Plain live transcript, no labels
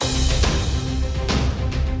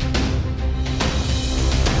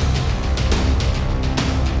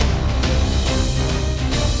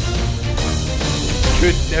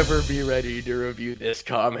should never be ready to review this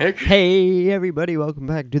comic. Hey, everybody, welcome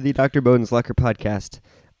back to the Dr. Bones Locker podcast.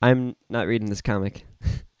 I'm not reading this comic.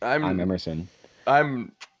 I'm Emerson.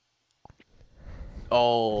 I'm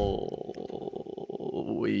always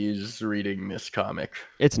reading this comic.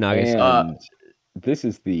 It's Nagas. And this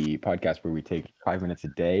is the podcast where we take 5 minutes a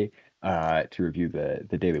day to review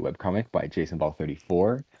the daily webcomic by Jason Ball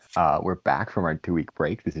 34. We're back from our 2-week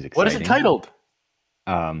break. This is exciting. What is it titled?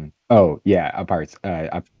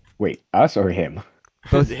 Wait, us or him?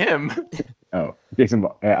 Both him. Oh, Jason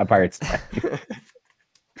Ball, a Pirate's Play.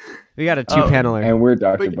 We got a two-paneler. And we're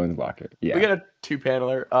Dr. Bones Locker. Yeah. We got a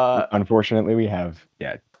two-paneler. Unfortunately, we have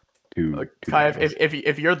two. Kai,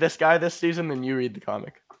 if you're this guy this season, then you read the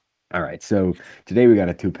comic. All right, so today we got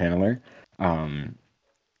a two-paneler.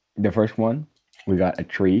 The first one, we got a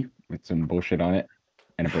tree with some bullshit on it,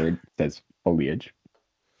 and a bird that says foliage.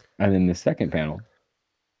 And then the second panel,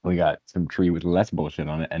 we got some tree with less bullshit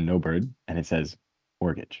on it and no bird, and it says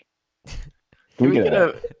mortgage.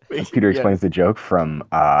 Peter explains the joke from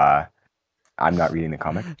I'm not reading the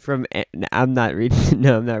comic. I'm not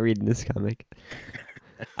reading this comic.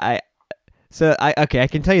 I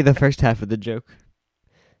can tell you the first half of the joke.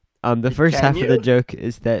 The first half of the joke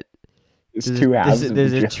is that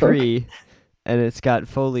there's a tree, and it's got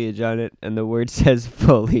foliage on it, and the word says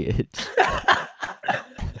foliage.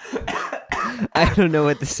 I don't know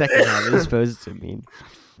what the second half is supposed to mean.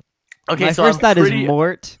 Okay, my first thought is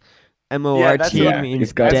mort. M-O-R-T means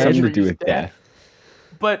it's got dead. something to do with death.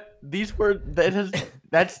 But these words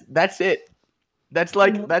that's it. That's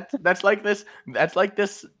like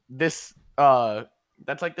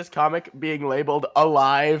this comic being labeled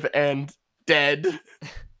alive and dead.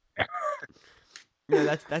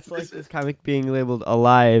 Yeah, that's like this comic being labeled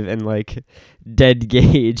alive and like dead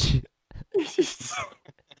Gage.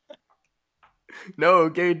 No,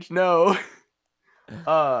 Gage, no.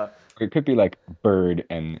 It could be like bird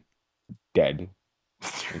and dead.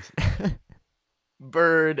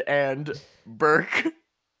 Bird and Burke.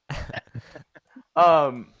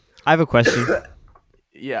 I have a question.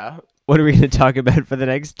 Yeah. What are we going to talk about for the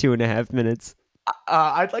next 2.5 minutes?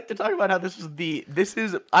 I'd like to talk about how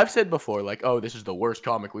I've said before, like, oh, this is the worst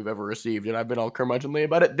comic we've ever received, and I've been all curmudgeonly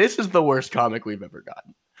about it. This is the worst comic we've ever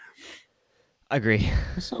gotten. Agree.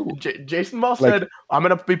 So Jason Ball said, I'm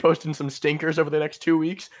going to be posting some stinkers over the next 2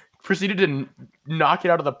 weeks. Proceeded to knock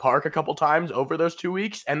it out of the park a couple times over those 2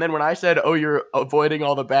 weeks. And then when I said, oh, you're avoiding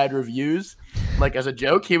all the bad reviews, like as a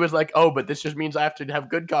joke, he was like, oh, but this just means I have to have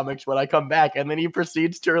good comics when I come back. And then he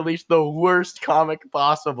proceeds to release the worst comic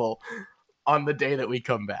possible on the day that we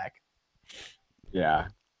come back. Yeah.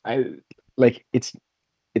 It's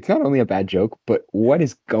not only a bad joke, but what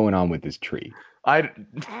is going on with this tree? It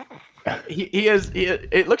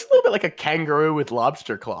looks a little bit like a kangaroo with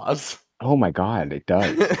lobster claws. Oh my god, it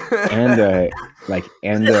does. And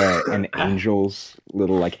an angel's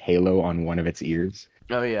little like halo on one of its ears.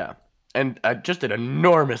 Oh yeah. And just an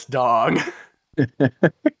enormous dog.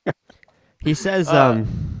 He says that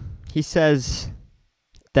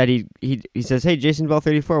he says, "Hey, Jason Ball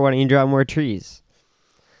 34, why don't you draw more trees?"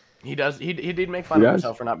 He does. He did make fun of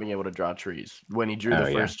himself for not being able to draw trees when he drew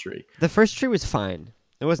the first tree. The first tree was fine.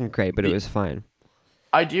 It wasn't great, but it was fine.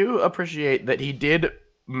 I do appreciate that he did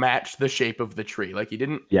match the shape of the tree. Like he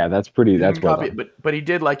didn't. Yeah, that's pretty. That's well done. But he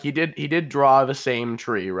did draw the same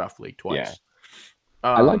tree roughly twice. Yeah.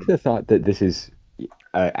 I like the thought that this is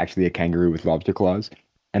actually a kangaroo with lobster claws,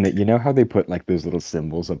 and that you know how they put like those little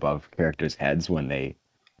symbols above characters' heads when they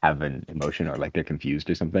have an emotion or like they're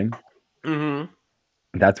confused or something. Mm-hmm.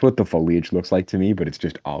 That's what the foliage looks like to me, but it's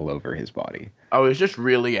just all over his body. Oh, he's just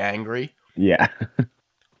really angry. Yeah.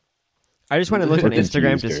 I just want to look on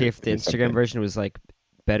Instagram to see if the Instagram version was like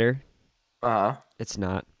better. It's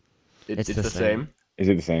not. It's the same. Is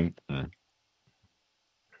it the same?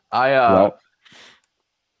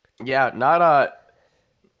 Yeah,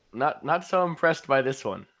 not so impressed by this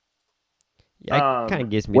one. Yeah, it kind of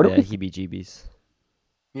gives me the heebie-jeebies.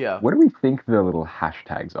 Yeah. What do we think the little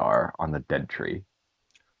hashtags are on the dead tree?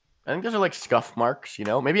 I think those are like scuff marks,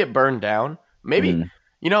 Maybe it burned down. Maybe,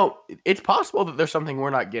 it's possible that there's something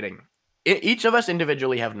we're not getting. Each of us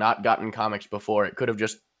individually have not gotten comics before. It could have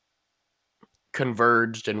just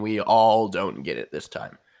converged and we all don't get it this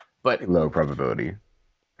time. But low probability.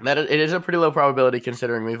 It is a pretty low probability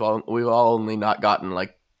considering we've all only not gotten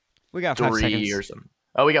like we got 3 5 seconds. or something.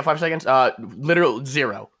 Oh, we got 5 seconds? Literal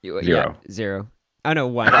 0. Yeah, 0. Oh no,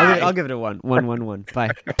 1. I'll give it a 1. 1.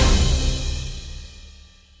 Bye.